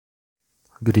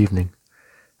Good evening.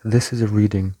 This is a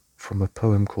reading from a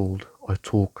poem called I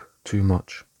Talk Too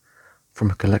Much,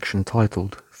 from a collection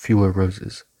titled Fewer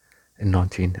Roses in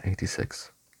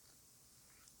 1986.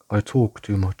 I talk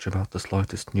too much about the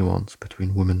slightest nuance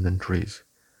between women and trees,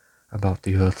 about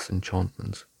the earth's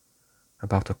enchantments,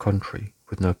 about a country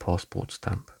with no passport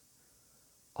stamp.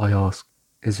 I ask,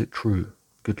 is it true,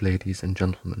 good ladies and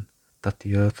gentlemen, that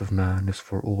the earth of man is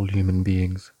for all human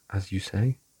beings, as you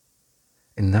say?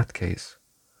 In that case,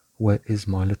 where is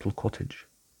my little cottage,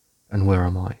 and where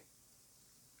am I?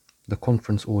 The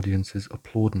conference audiences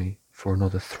applaud me for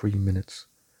another 3 minutes.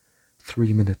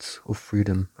 3 minutes of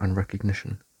freedom and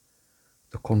recognition.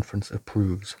 The conference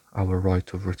approves our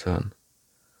right of return,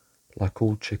 like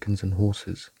all chickens and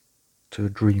horses, to a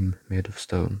dream made of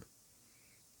stone.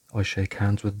 I shake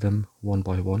hands with them one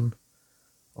by one.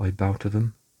 I bow to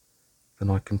them. Then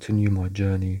I continue my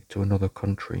journey to another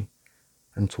country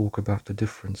and talk about the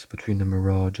difference between the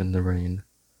mirage and the rain.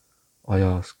 I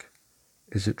ask,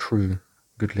 is it true,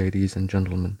 good ladies and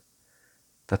gentlemen,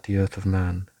 that the earth of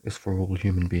man is for all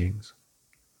human beings?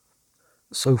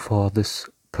 So far, this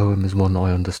poem is one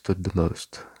I understood the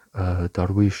most.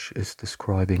 Darwish is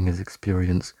describing his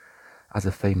experience as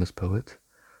a famous poet,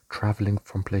 traveling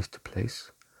from place to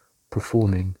place,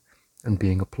 performing and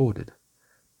being applauded,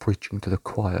 preaching to the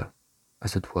choir,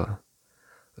 as it were.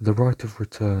 The right of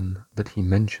return that he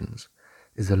mentions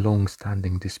is a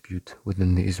long-standing dispute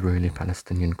within the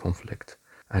Israeli-Palestinian conflict,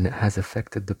 and it has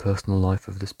affected the personal life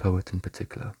of this poet in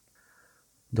particular.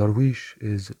 Darwish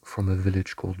is from a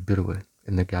village called Birwe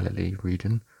in the Galilee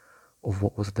region of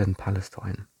what was then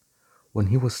Palestine. When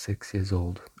he was 6 years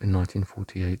old in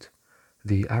 1948,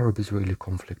 the Arab-Israeli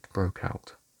conflict broke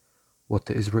out. What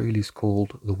the Israelis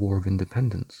called the War of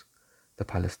Independence, the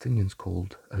Palestinians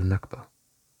called Al-Nakba,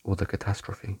 or the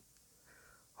catastrophe.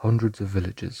 Hundreds of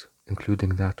villages,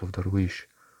 including that of Darwish,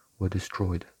 were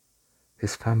destroyed.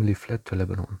 His family fled to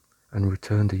Lebanon and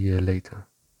returned a year later.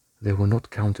 They were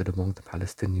not counted among the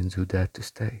Palestinians who dared to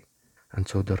stay, and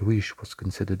so Darwish was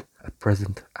considered a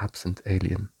present absent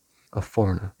alien, a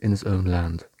foreigner in his own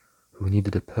land, who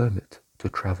needed a permit to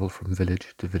travel from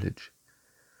village to village.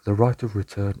 The right of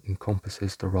return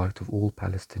encompasses the right of all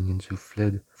Palestinians who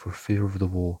fled for fear of the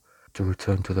war to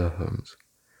return to their homes.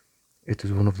 It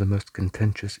is one of the most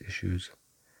contentious issues.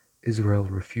 Israel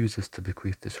refuses to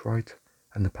bequeath this right,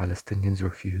 and the Palestinians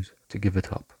refuse to give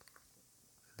it up.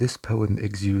 This poem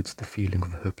exudes the feeling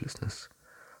of hopelessness,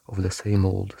 of the same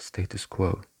old status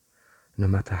quo. No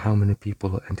matter how many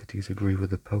people or entities agree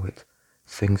with the poet,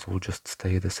 things will just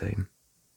stay the same.